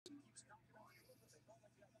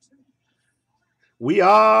We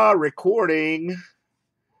are recording.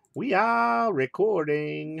 We are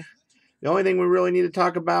recording. The only thing we really need to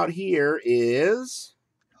talk about here is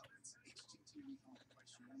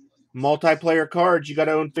multiplayer cards. You got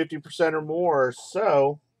to own 50% or more.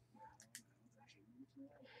 So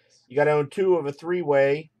you got to own 2 of a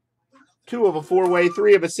 3-way, 2 of a 4-way,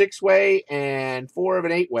 3 of a 6-way, and 4 of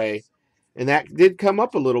an 8-way. And that did come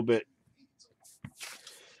up a little bit.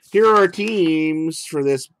 Here are our teams for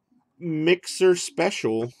this Mixer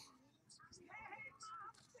Special.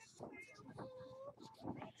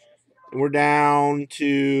 And we're down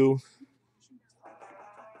to...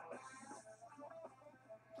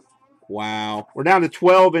 Wow. We're down to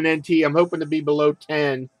 12 in NT. I'm hoping to be below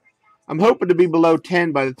 10. I'm hoping to be below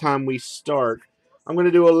 10 by the time we start. I'm going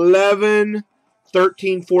to do 11,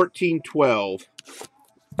 13, 14, 12.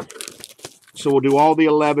 So we'll do all the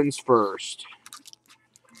 11s first.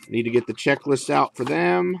 Need to get the checklist out for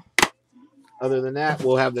them. Other than that,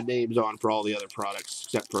 we'll have the names on for all the other products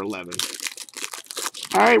except for 11.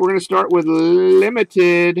 All right, we're going to start with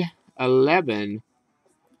limited 11.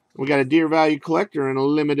 We got a Deer Value Collector and a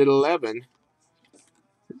limited 11.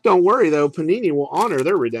 Don't worry, though. Panini will honor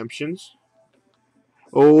their redemptions.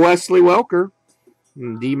 Wesley Welker,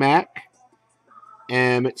 D-Mac,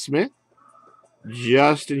 Emmitt Smith,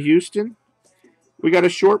 Justin Houston. We got a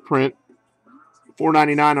short print,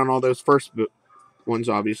 $4.99 on all those first ones,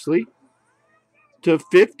 obviously. To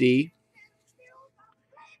 50,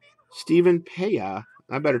 Stephen Paya.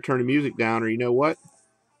 I better turn the music down, or you know what?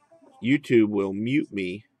 YouTube will mute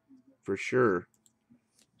me for sure.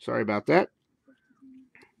 Sorry about that.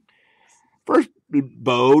 First,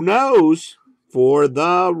 Bo Nose for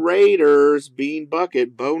the Raiders. Bean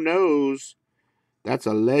Bucket, Bo Nose. That's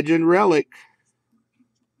a legend relic.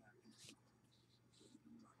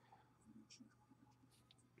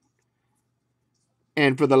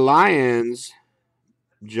 And for the Lions,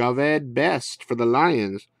 Javed Best for the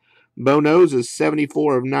Lions. Bo Nose is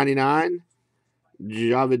 74 of 99.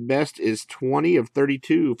 Javed Best is 20 of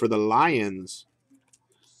 32 for the Lions.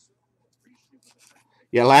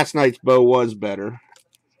 Yeah, last night's Bo was better.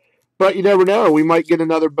 But you never know. We might get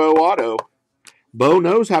another Bo auto. Bo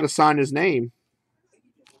knows how to sign his name.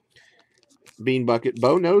 Bean Bucket.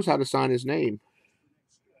 Bo knows how to sign his name.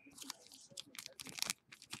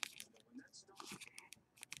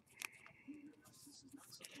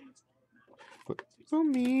 What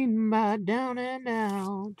do you mean by down and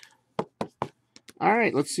out? All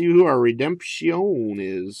right, let's see who our redemption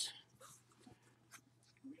is.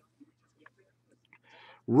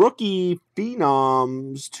 Rookie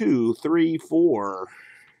Phenoms 2, 3, 4.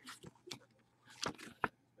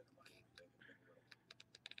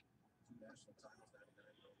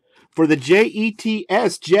 For the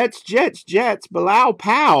Jets, Jets, Bilal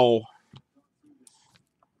Powell.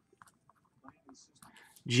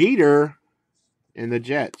 Jeter and the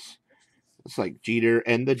Jets. It's like Jeter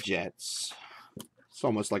and the Jets. It's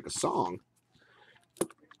almost like a song.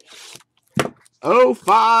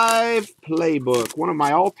 05 Playbook. One of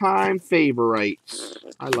my all-time favorites.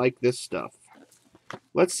 I like this stuff.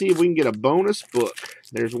 Let's see if we can get a bonus book.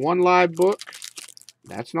 There's one live book.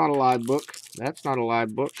 That's not a live book. That's not a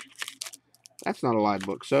live book. That's not a live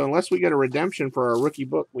book. So unless we get a redemption for our rookie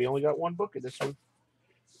book, we only got one book in this one.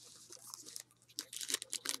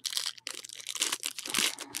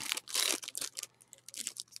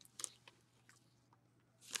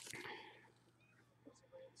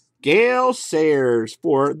 Gale Sayers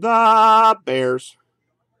for the Bears.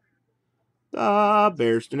 The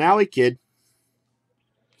Bears. Denali Kid.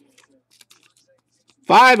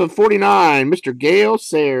 5 of 49. Mr. Gale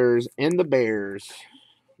Sayers and the Bears.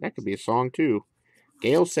 That could be a song, too.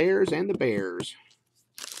 Gale Sayers and the Bears.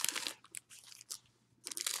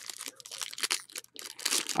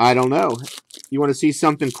 I don't know. You want to see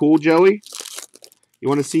something cool, Joey? You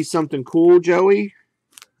want to see something cool, Joey?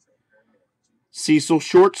 Cecil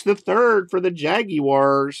Shorts the third for the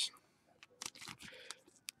Jaguars.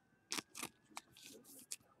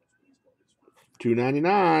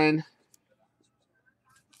 $2.99.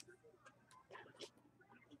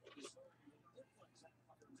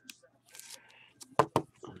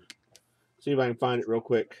 See if I can find it real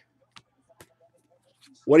quick.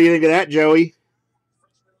 What do you think of that, Joey?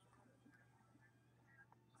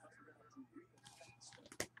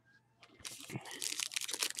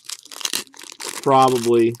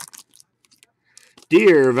 Probably.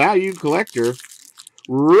 Deer Value Collector.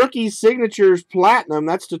 Rookie Signatures Platinum.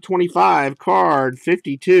 That's to 25. Card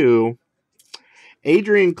 52.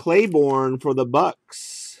 Adrian Claiborne for the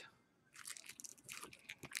Bucks.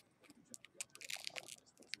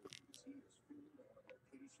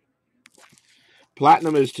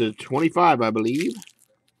 Platinum is to 25, I believe.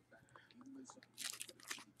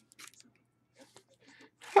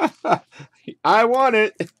 I want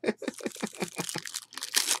it.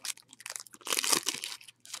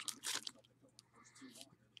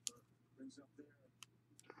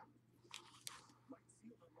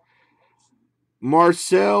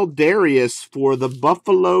 Marcell Dareus for the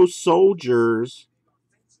Buffalo Soldiers.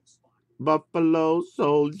 Buffalo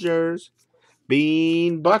Soldiers.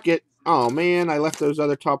 Bean Bucket. Oh, man, I left those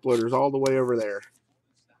other top loaders all the way over there.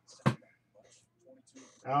 I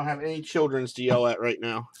don't have any children's to yell at right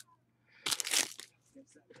now.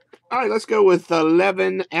 All right, let's go with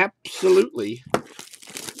 11. Absolutely.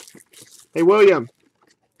 Hey, William.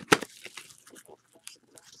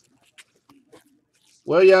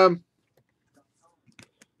 William.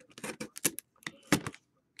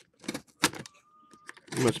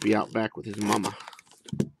 He must be out back with his mama.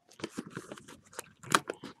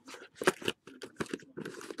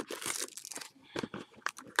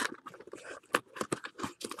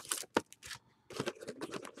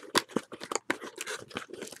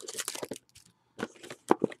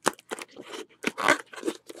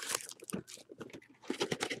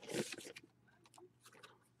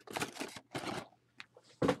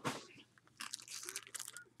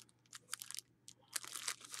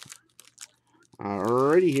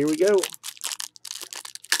 Alrighty, here we go.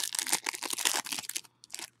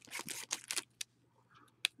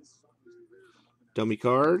 Dummy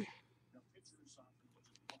card.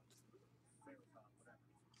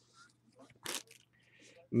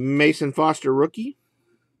 Mason Foster rookie.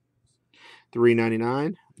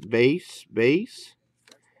 $3.99. Base.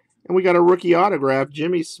 And we got a rookie autograph,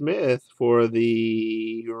 Jimmy Smith for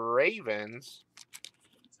the Ravens.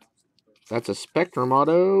 That's a Spectrum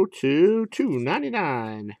auto to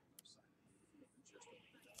 $2.99.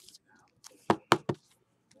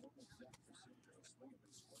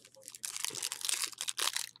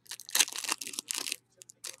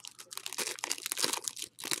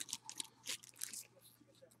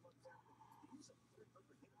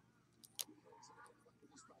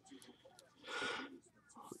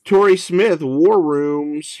 Torrey Smith, War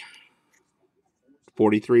Rooms,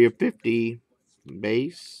 43 of 50.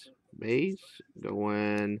 Base,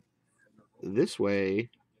 going this way.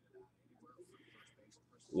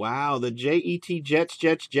 Wow, the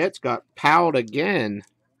Jets got powed again.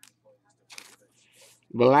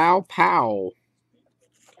 Bilal Powell.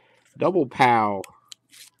 Double pow.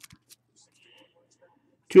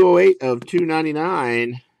 208 of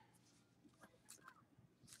 299.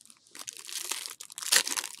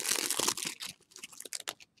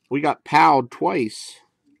 We got powed twice.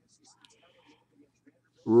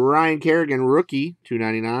 Ryan Kerrigan, rookie,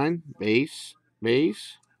 $2.99.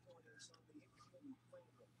 Base.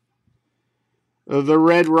 The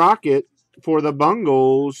Red Rocket for the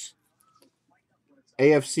Bungles.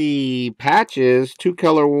 AFC patches,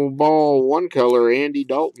 2-color ball, 1-color, Andy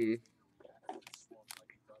Dalton.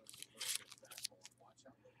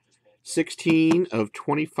 16 of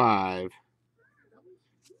 25.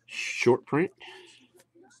 Short print.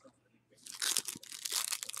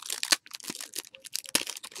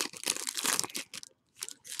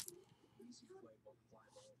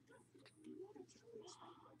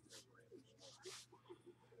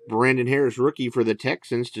 Brandon Harris, rookie for the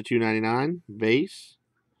Texans to $2.99. Base.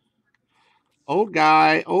 Old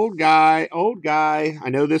guy. I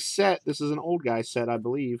know this set. This is an old guy set, I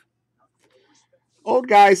believe. Old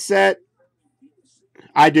guy set.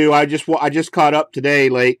 I do. I just caught up today,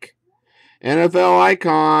 Lake. NFL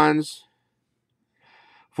icons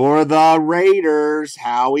for the Raiders.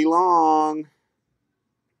 Howie Long.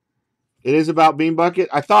 It is about Bean Bucket.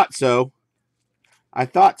 I thought so.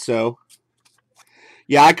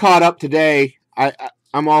 Yeah, I caught up today.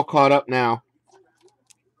 I'm all caught up now.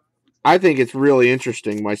 I think it's really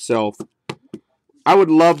interesting myself. I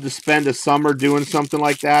would love to spend a summer doing something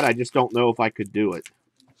like that. I just don't know if I could do it.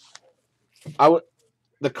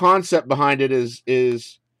 The concept behind it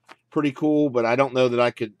is pretty cool, but I don't know that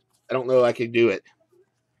I could. I don't know I could do it.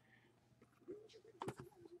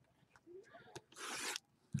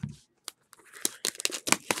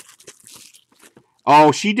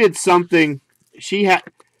 Oh, she did something.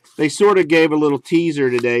 They sort of gave a little teaser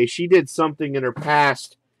today. She did something in her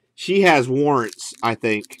past. She has warrants, I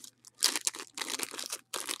think.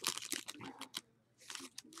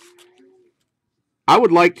 I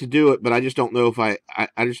would like to do it, but I just don't know if I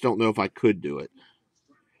just don't know if I could do it.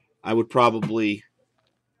 I would love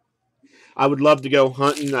to go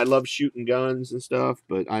hunting. I love shooting guns and stuff,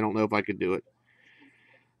 but I don't know if I could do it.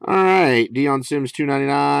 All right, Deion Sims,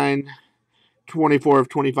 $2.99. 24 of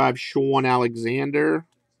 25, Shaun Alexander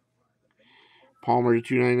Palmer to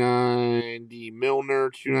 299. D. Milner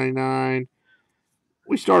 299.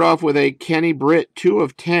 We start off with a Kenny Britt 2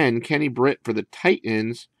 of 10. Kenny Britt for the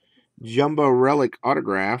Titans. Jumbo relic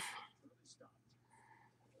autograph.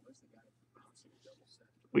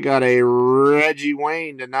 We got a Reggie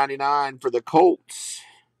Wayne to 99 for the Colts.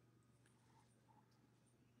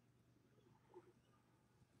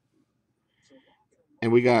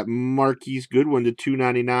 And we got Marquise Goodwin to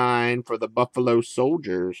 299 for the Buffalo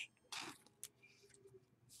Soldiers.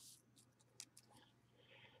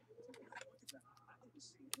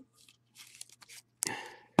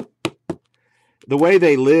 The way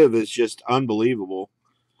they live is just unbelievable.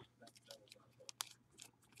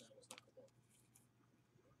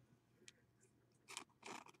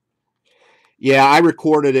 Yeah, I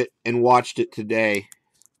recorded it and watched it today.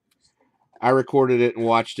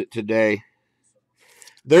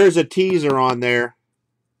 There's a teaser on there.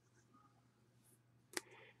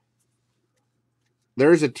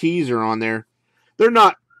 They're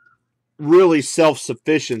not really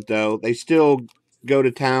self-sufficient, though. They still go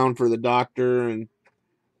to town for the doctor, and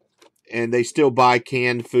they still buy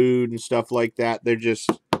canned food and stuff like that.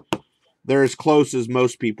 They're as close as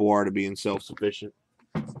most people are to being self-sufficient.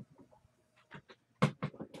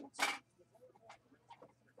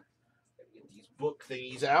 Get these book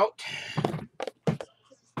thingies out.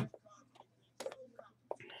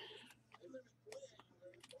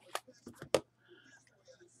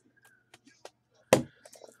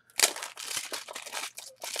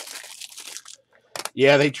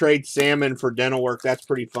 Yeah, they trade salmon for dental work. That's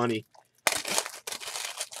pretty funny.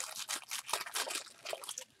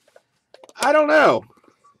 I don't know.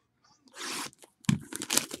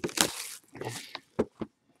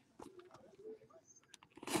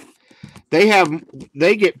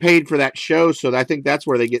 They get paid for that show, so I think that's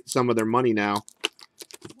where they get some of their money now.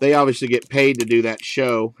 They obviously get paid to do that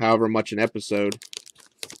show, however much an episode.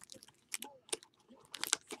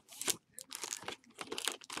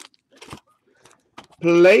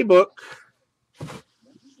 Playbook.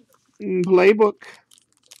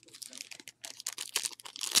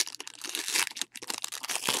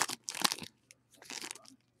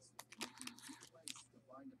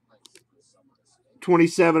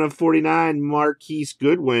 27 of 49, Marquise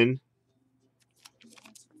Goodwin.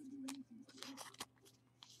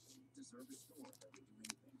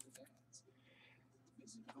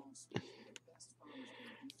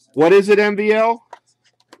 What is it, MVL?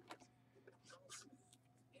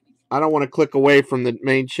 I don't want to click away from the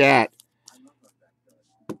main chat.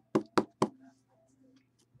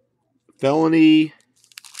 Felony.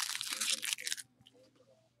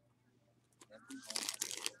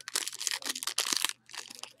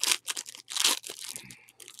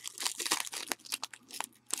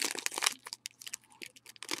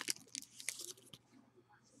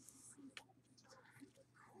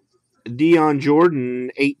 Dion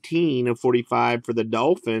Jordan, 18 of 45 for the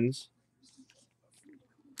Dolphins.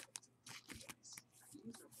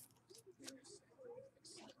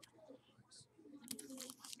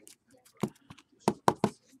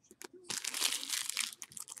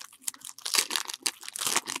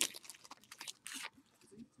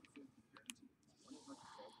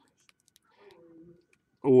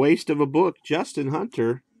 A waste of a book. Justin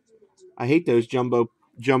Hunter. I hate those jumbo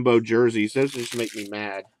jerseys. Those just make me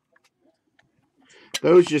mad.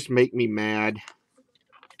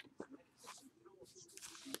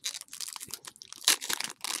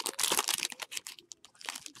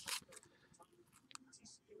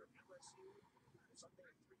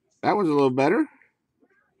 That was a little better.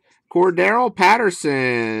 Cordero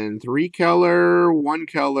Patterson. 3-color,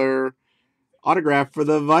 1-color. Autograph for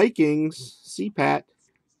the Vikings. CPAT.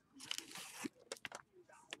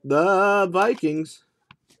 The Vikings.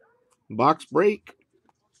 Box break.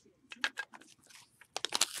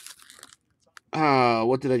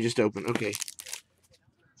 What did I just open? Okay.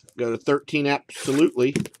 Go to 13,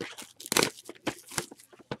 absolutely.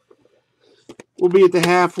 We'll be at the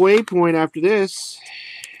halfway point after this.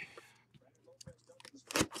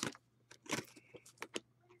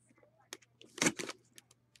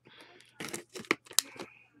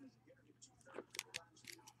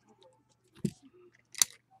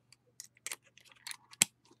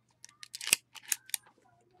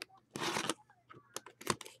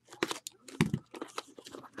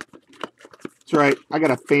 That's right. I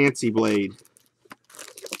got a fancy blade.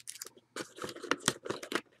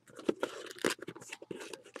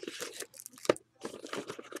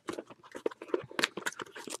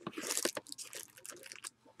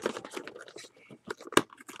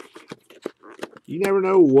 You never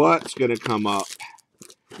know what's going to come up.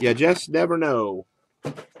 You just never know.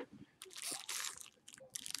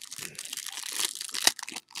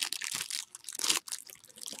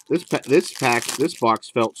 This box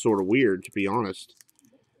felt sort of weird, to be honest.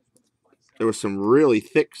 There was some really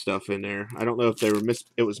thick stuff in there. I don't know if they were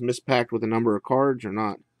it was mispacked with a number of cards or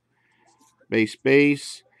not.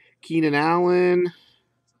 Base. Keenan Allen.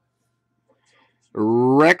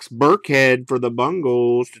 Rex Burkhead for the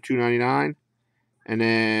Bungles to $2.99. And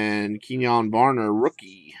then Kenyon Barner,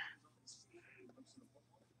 rookie.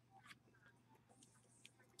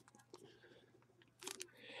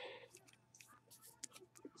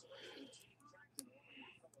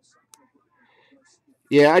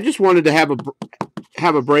 Yeah, I just wanted to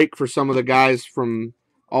have a break for some of the guys from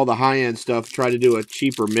all the high-end stuff. Try to do a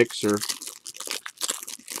cheaper mixer.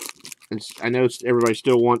 I know everybody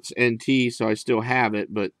still wants NT, so I still have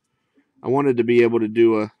it, but I wanted to be able to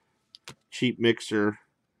do a cheap mixer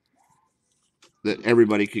that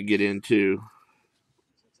everybody could get into.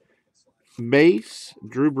 Base,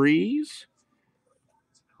 Drew Brees.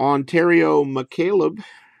 Ontario McCaleb,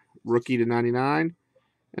 rookie to 99.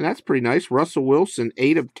 And that's pretty nice. Russell Wilson,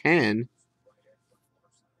 8 of 10.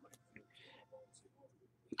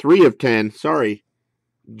 3 of 10, sorry.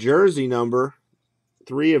 Jersey number,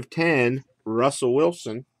 3 of 10, Russell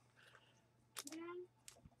Wilson.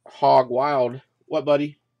 Hog Wild. What,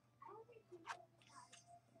 buddy?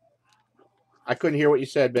 I couldn't hear what you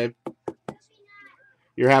said, babe.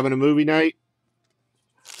 You're having a movie night?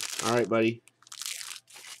 All right, buddy.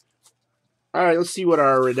 All right, let's see what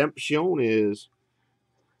our redemption is.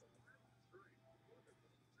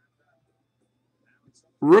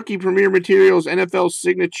 Rookie Premier Materials, NFL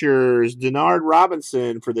Signatures, Denard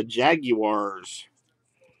Robinson for the Jaguars.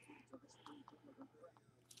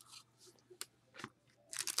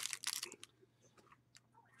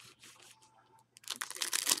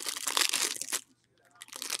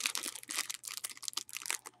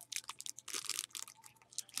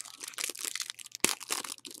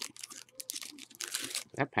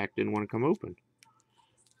 That pack didn't want to come open.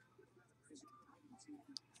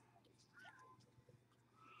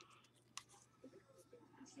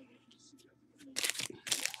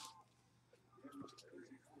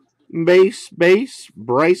 Base,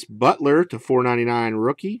 Bryce Butler to $4.99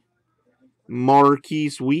 rookie.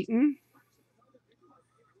 Marquise Wheaton.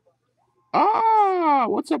 Ah,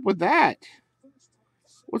 what's up with that?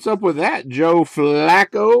 What's up with that, Joe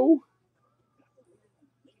Flacco?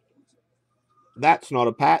 That's not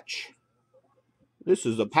a patch. This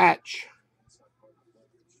is a patch.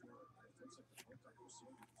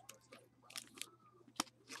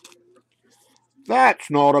 That's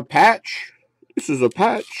not a patch. This is a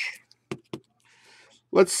patch.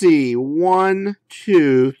 Let's see. 1,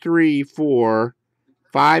 2, 3, 4,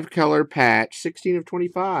 5 color patch. 16 of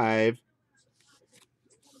 25.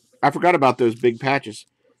 I forgot about those big patches.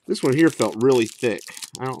 This one here felt really thick.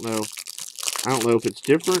 I don't know if it's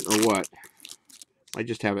different or what. I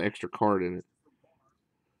just have an extra card in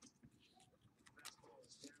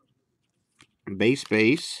it.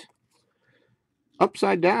 Base.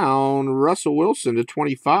 Upside down, Russell Wilson to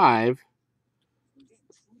 25.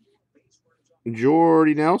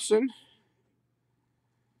 Jordy Nelson.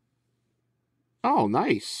 Oh,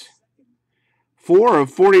 nice. 4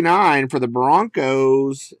 of 49 for the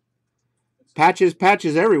Broncos. Patches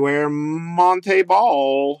everywhere. Monte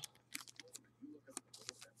Ball.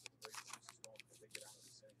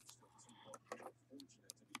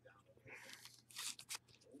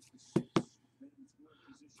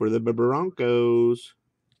 For the Broncos.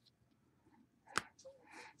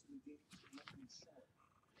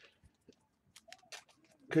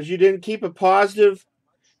 Because you didn't keep a positive.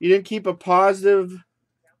 You didn't keep a positive.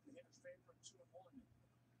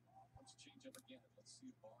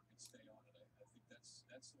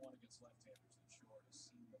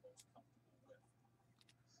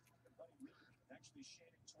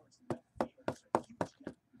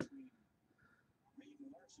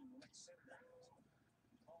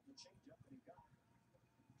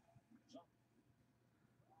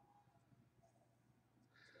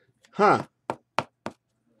 Huh.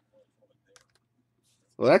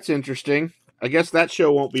 Well, that's interesting. I guess that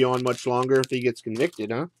show won't be on much longer if he gets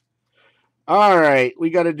convicted, huh? All right, we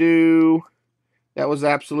got to do... That was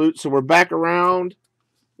absolute. So we're back around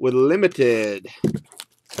with limited.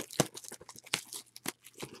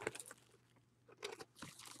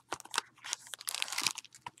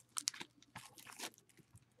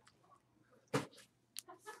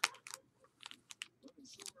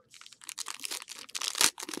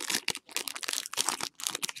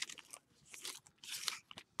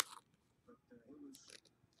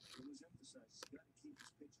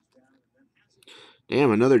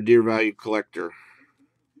 Damn, another deer value collector.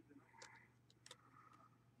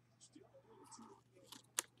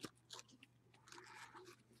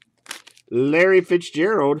 Larry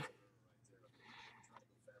Fitzgerald.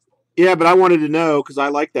 Yeah, but I wanted to know because I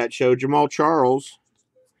like that show. Jamal Charles.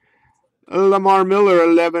 Lamar Miller,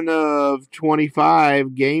 11 of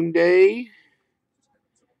 25. Game day.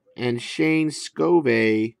 And Shane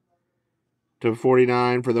Scovey to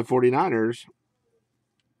 49 for the 49ers.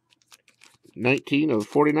 19 of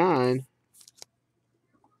 49.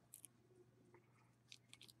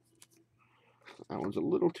 That one's a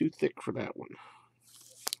little too thick for that one.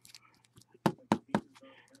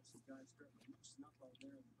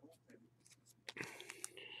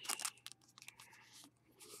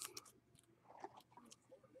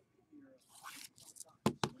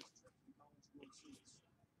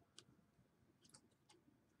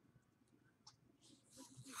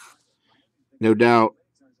 No doubt.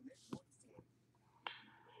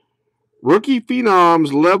 Rookie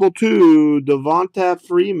Phenoms, level 2, Devonta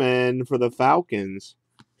Freeman for the Falcons.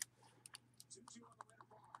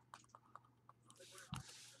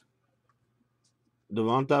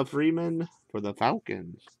 Devonta Freeman for the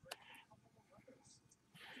Falcons.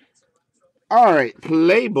 All right,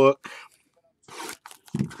 playbook.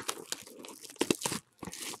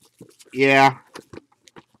 Yeah.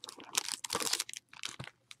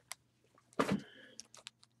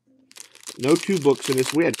 No 2 books in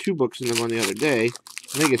this. We had 2 books in them on the other day.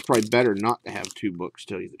 I think it's probably better not to have 2 books,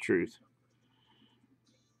 tell you the truth.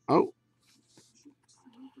 Oh.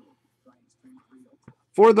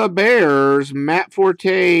 For the Bears, Matt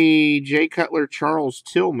Forte, Jay Cutler, Charles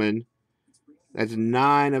Tillman. That's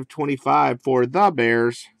 9 of 25 for the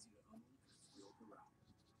Bears.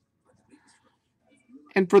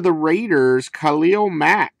 And for the Raiders, Khalil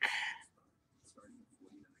Mack.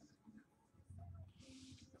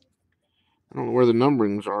 I don't know where the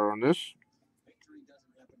numberings are on this.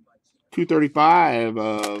 235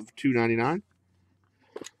 of 299.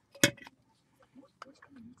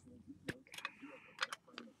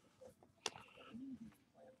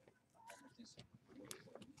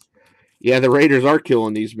 Yeah, the Raiders are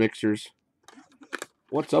killing these mixers.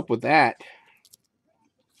 What's up with that?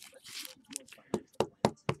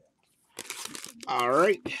 All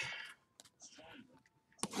right.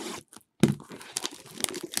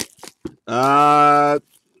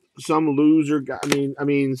 Some loser guy. I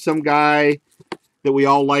mean, some guy that we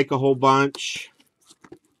all like a whole bunch.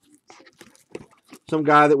 Some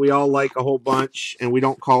guy that we all like a whole bunch, and we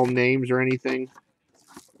don't call him names or anything.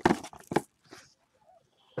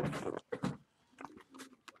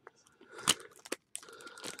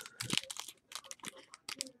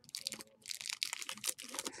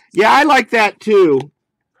 Yeah, I like that too.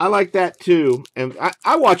 I like that too. And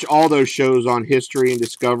I watch all those shows on History and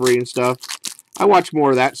Discovery and stuff. I watch more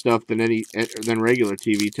of that stuff than regular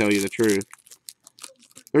TV, tell you the truth.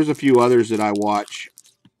 There's a few others that I watch.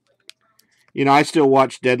 You know, I still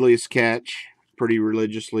watch Deadliest Catch pretty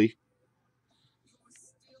religiously.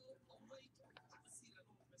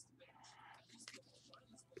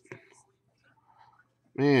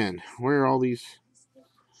 Man, where are all these?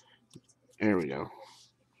 There we go.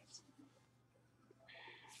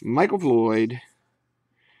 Michael Floyd.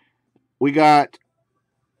 We got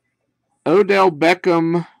Odell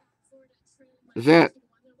Beckham. Is that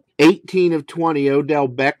 18 of 20? Odell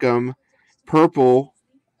Beckham. Purple.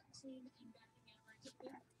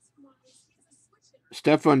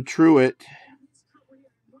 Stefan Truitt.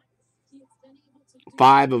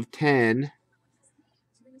 5 of 10.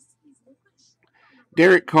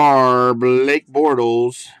 Derek Carr. Blake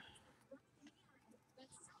Bortles.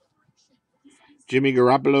 Jimmy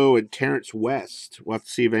Garoppolo and Terrence West. We'll have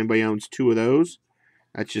to see if anybody owns 2 of those.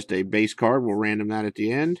 That's just a base card. We'll random that at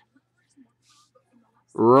the end.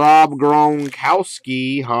 Rob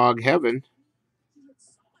Gronkowski, Hog Heaven.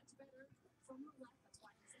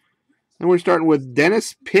 And we're starting with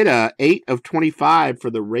Dennis Pitta, 8 of 25 for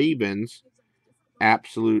the Ravens.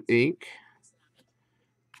 Absolute Ink.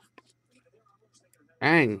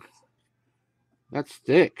 Dang. That's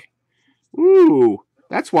thick. Ooh,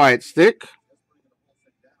 that's why it's thick.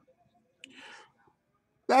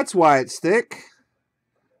 That's why it's thick.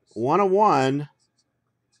 101.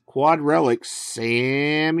 Quad Relics.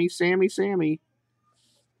 Sammy.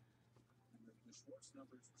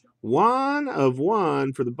 1 of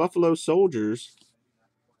 1 for the Buffalo Soldiers.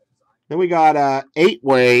 Then we got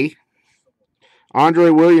 8-way. Andre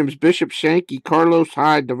Williams, Bishop Shanky, Carlos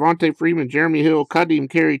Hyde, Devontae Freeman, Jeremy Hill, Kadeem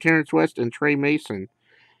Carey, Terrence West, and Trey Mason.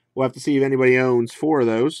 We'll have to see if anybody owns 4 of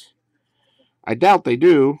those. I doubt they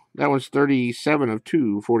do. That one's 37 of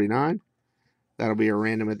 249. That'll be a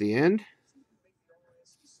random at the end.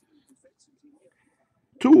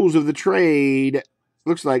 Tools of the trade.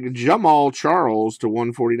 Looks like Jamal Charles to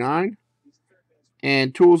 149.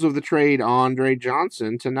 And Tools of the Trade, Andre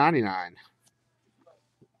Johnson to 99.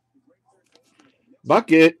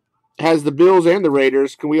 Bucket has the Bills and the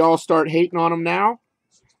Raiders. Can we all start hating on them now?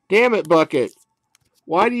 Damn it, Bucket.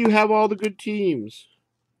 Why do you have all the good teams?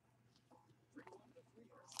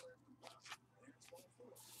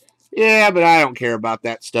 Yeah, but I don't care about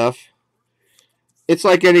that stuff. It's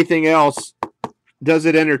like anything else. Does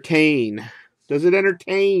it entertain? Does it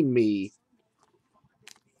entertain me?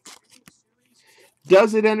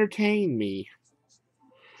 Does it entertain me?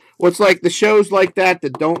 What's like the shows like that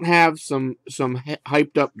don't have some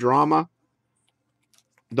hyped up drama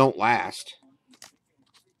don't last.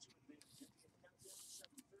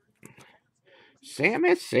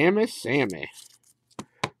 Sammy.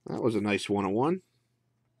 That was a nice 101.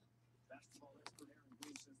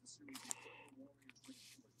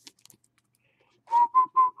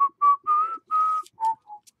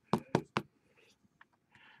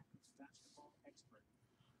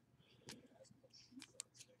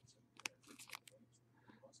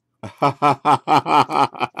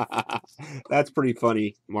 That's pretty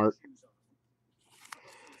funny, Mark.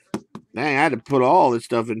 Dang, I had to put all this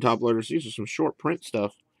stuff in top loaders. These are some short print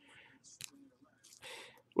stuff.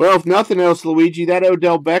 Well, if nothing else, Luigi, that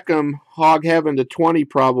Odell Beckham Hog Heaven to 20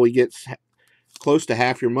 probably gets close to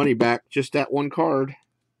half your money back. Just that one card,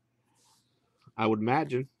 I would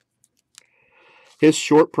imagine. His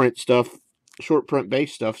short print stuff, short print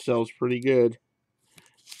base stuff sells pretty good.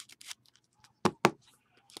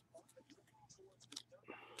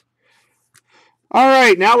 All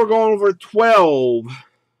right, now we're going over 12.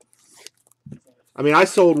 I mean, I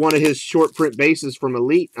sold one of his short print bases from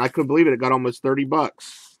Elite. I couldn't believe it. It got almost 30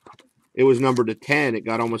 bucks. It was numbered to 10. It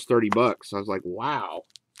got almost 30 bucks. I was like, wow,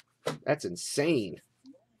 that's insane.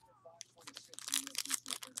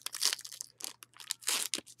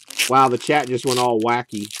 Wow, the chat just went all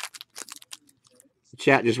wacky. The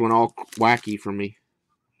chat just went all wacky for me.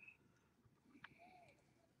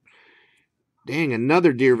 Dang,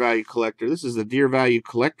 another Deer Value Collector. This is the Deer Value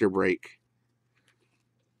Collector break.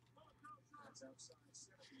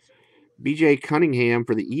 B.J. Cunningham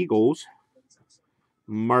for the Eagles.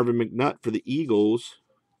 Marvin McNutt for the Eagles.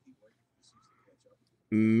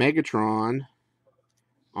 Megatron.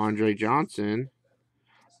 Andre Johnson.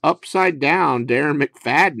 Upside down, Darren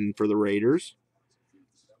McFadden for the Raiders.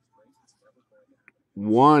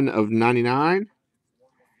 1 of 99.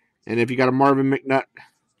 And if you got a Marvin McNutt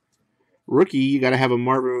rookie, you got to have a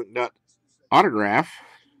Marvin McNutt autograph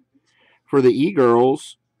for the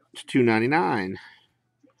E-Girls to $2.99.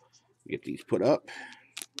 Get these put up.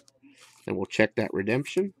 And we'll check that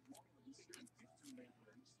redemption.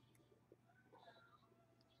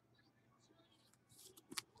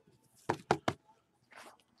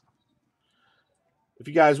 If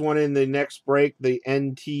you guys want in the next break, the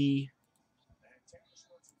NT,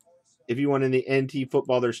 if you want in the NT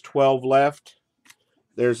football, there's 12 left.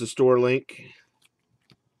 There's the store link.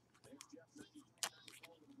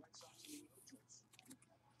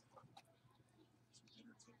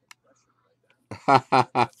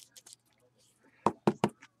 I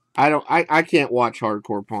can't watch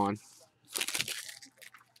Hardcore Pawn.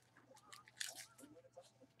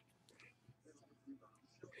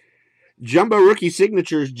 Jumbo rookie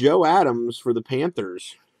signatures, Joe Adams for the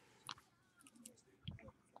Panthers.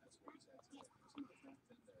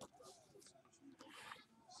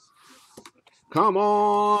 Come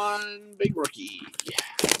on, big rookie.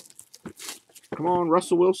 Come on,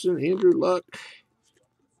 Russell Wilson, Andrew Luck,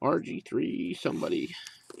 RG3, somebody.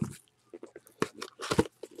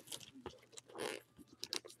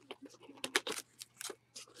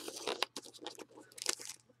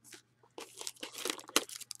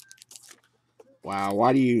 Wow,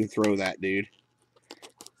 why do you throw that, dude?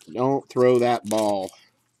 Don't throw that ball.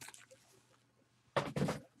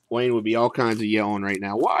 Wayne would be all kinds of yelling right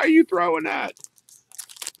now. Why are you throwing that?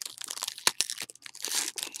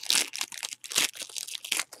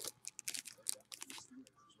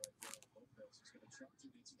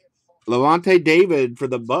 Levante David for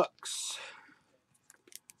the Bucks.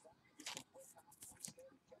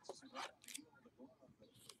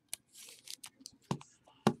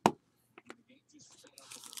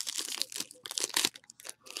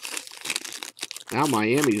 Now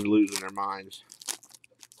Miami's losing their minds.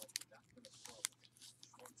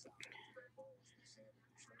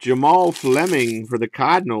 Jamal Fleming for the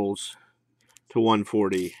Cardinals to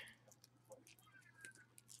 140.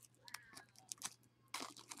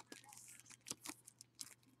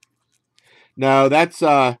 No, that's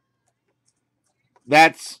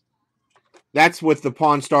with the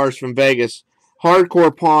Pawn Stars from Vegas.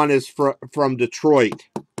 Hardcore Pawn is from Detroit.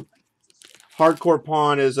 Hardcore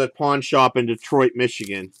Pawn is a pawn shop in Detroit,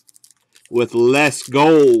 Michigan, with Les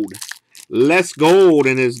Gold. Les Gold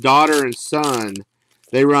and his daughter and son.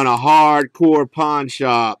 They run a hardcore pawn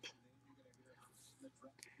shop.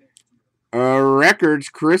 Records,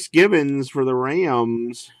 Chris Gibbons for the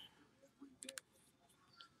Rams.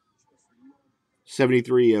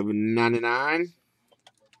 73 of 99.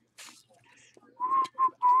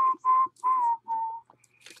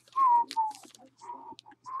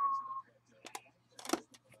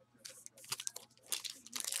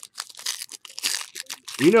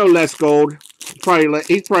 You know Les Gold.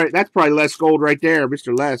 That's probably Les Gold right there,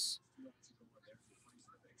 Mr. Les.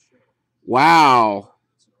 Wow.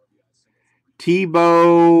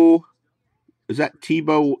 Tebow. Is that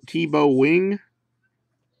Tebow Wing?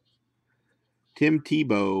 Tim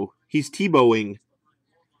Tebow. He's Tebowing.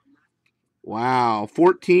 Wow.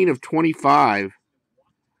 14 of 25.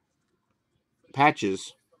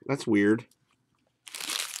 Patches. That's weird.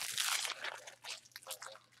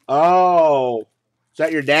 Oh. Is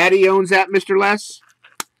that your daddy owns that, Mr. Les?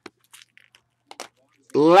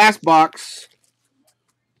 Last box.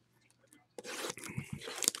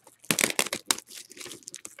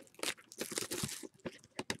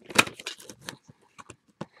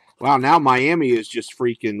 Wow, now Miami is just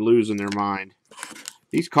freaking losing their mind.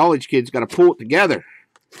 These college kids got to pull it together.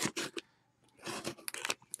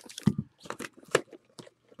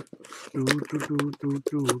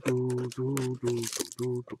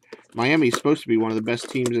 Miami's supposed to be one of the best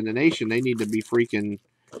teams in the nation. They need to be freaking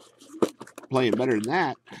playing better than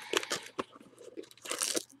that.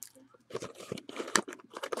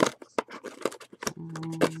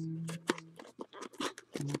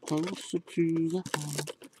 Closer to your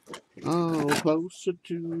heart. Oh, closer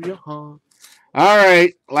to your heart. All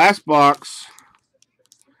right, last box.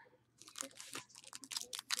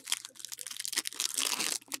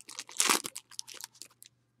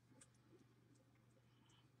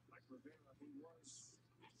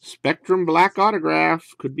 Spectrum Black autograph.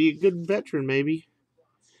 Could be a good veteran, maybe.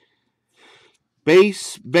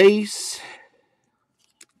 Base. Then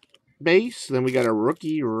we got a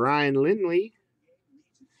rookie, Ryan Lindley.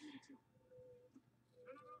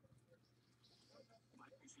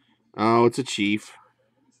 Oh, it's a Chief.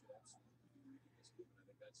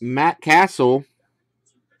 Matt Castle.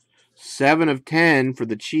 7 of 10 for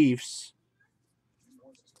the Chiefs.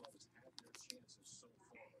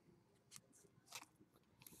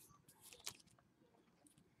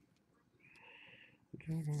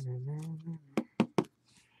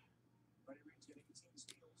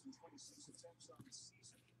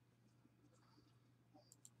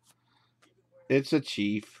 It's a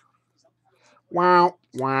Chief. Wow.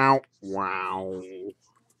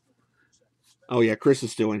 Oh, yeah, Chris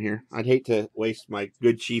is still in here. I'd hate to waste my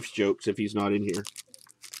good Chiefs jokes if he's not in here.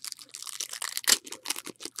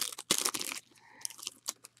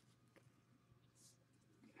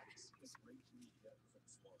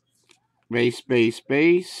 Base.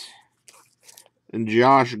 And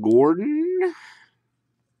Josh Gordon.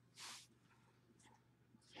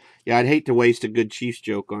 Yeah, I'd hate to waste a good Chiefs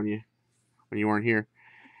joke on you when you weren't here.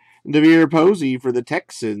 Devere Posey for the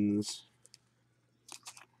Texans.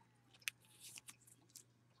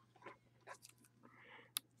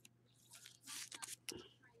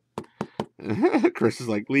 Chris is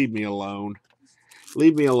like, leave me alone.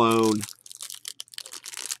 Leave me alone.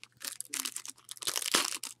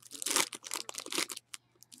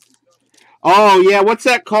 Oh, yeah, what's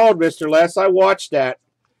that called, Mr. Les? I watched that.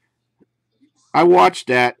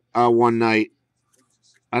 One night.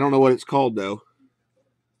 I don't know what it's called, though.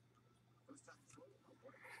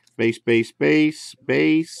 Base.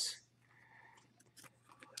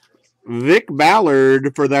 Vic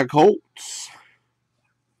Ballard for the Colts.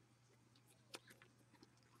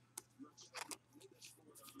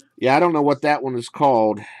 Yeah, I don't know what that one is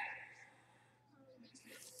called.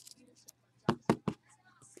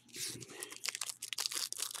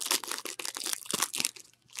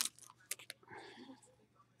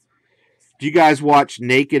 Do you guys watch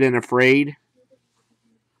Naked and Afraid?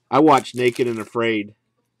 I watched Naked and Afraid.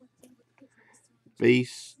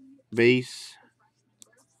 Base.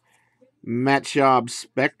 Matt Schaub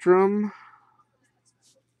Spectrum.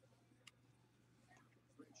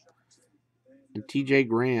 And TJ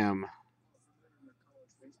Graham.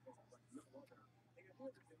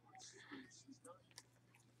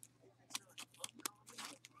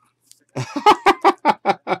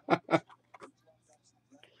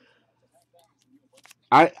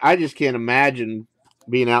 I just can't imagine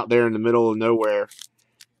being out there in the middle of nowhere,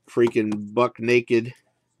 freaking buck naked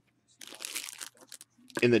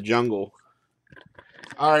in the jungle.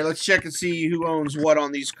 All right, let's check and see who owns what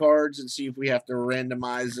on these cards and see if we have to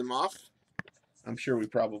randomize them off. I'm sure we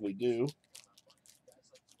probably do.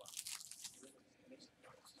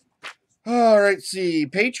 All right, see.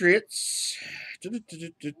 Patriots. Where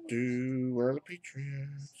are the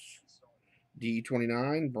Patriots?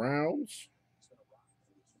 D29, Browns.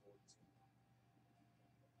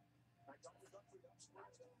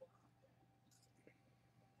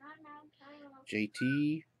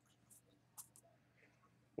 JT.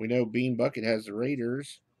 We know Bean Bucket has the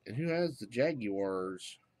Raiders. And who has the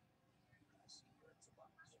Jaguars?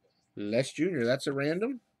 Les Jr., that's a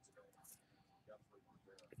random.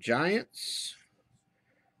 Giants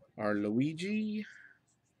are Luigi.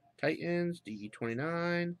 Titans,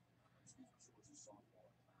 D29.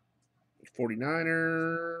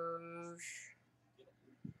 49ers.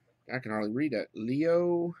 I can hardly read that.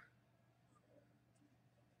 Leo.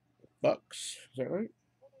 Bucks. Is that right?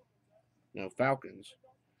 No, Falcons.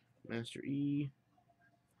 Master E.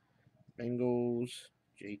 Bengals.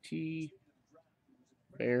 JT.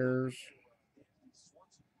 Bears.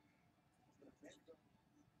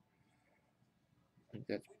 I think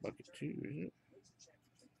that's Bucket 2, isn't it?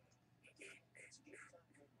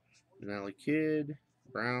 Denali Kid.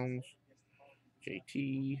 Browns.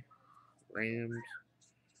 JT. Rams.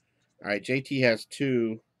 All right, JT has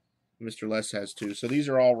 2. Mr. Les has 2. So these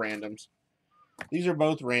are all randoms. These are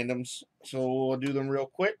both randoms. So we'll do them real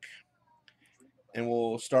quick. And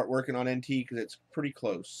we'll start working on NT because it's pretty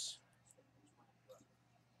close.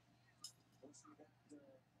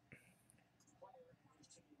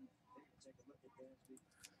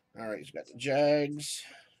 All right, he's got the Jags,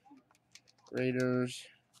 Raiders,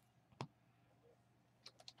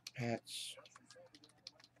 Pats,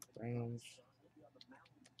 Browns.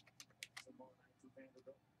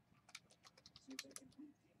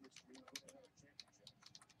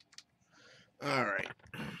 All right.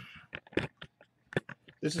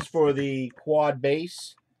 This is for the quad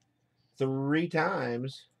base 3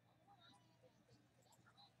 times.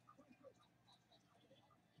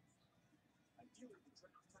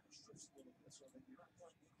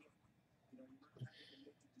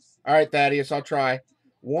 All right, Thaddeus, I'll try.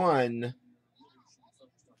 1,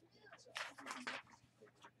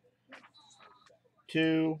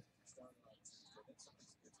 2,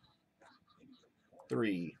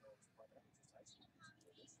 3.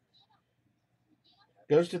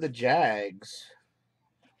 Goes to the Jags.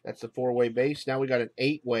 That's the 4-way base. Now we got an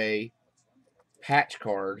 8-way patch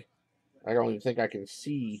card. I don't even think I can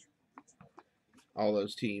see all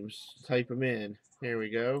those teams. Type them in. Here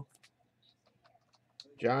we go.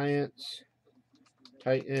 Giants,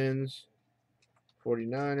 Titans,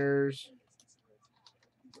 49ers,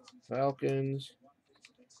 Falcons,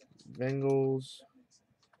 Bengals,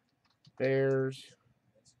 Bears,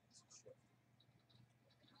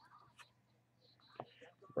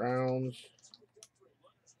 Browns,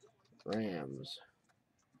 Rams.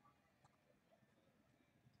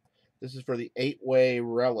 This is for the 8-way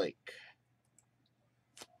relic.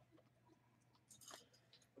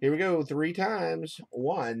 Here we go, 3 times.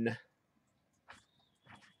 1,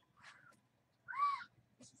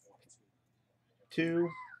 2,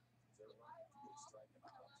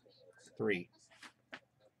 3.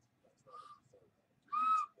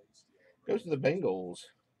 Goes to the Bengals.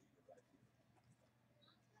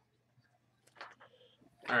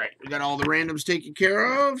 All right, we got all the randoms taken care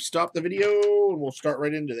of. Stop the video, and we'll start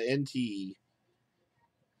right into the NT.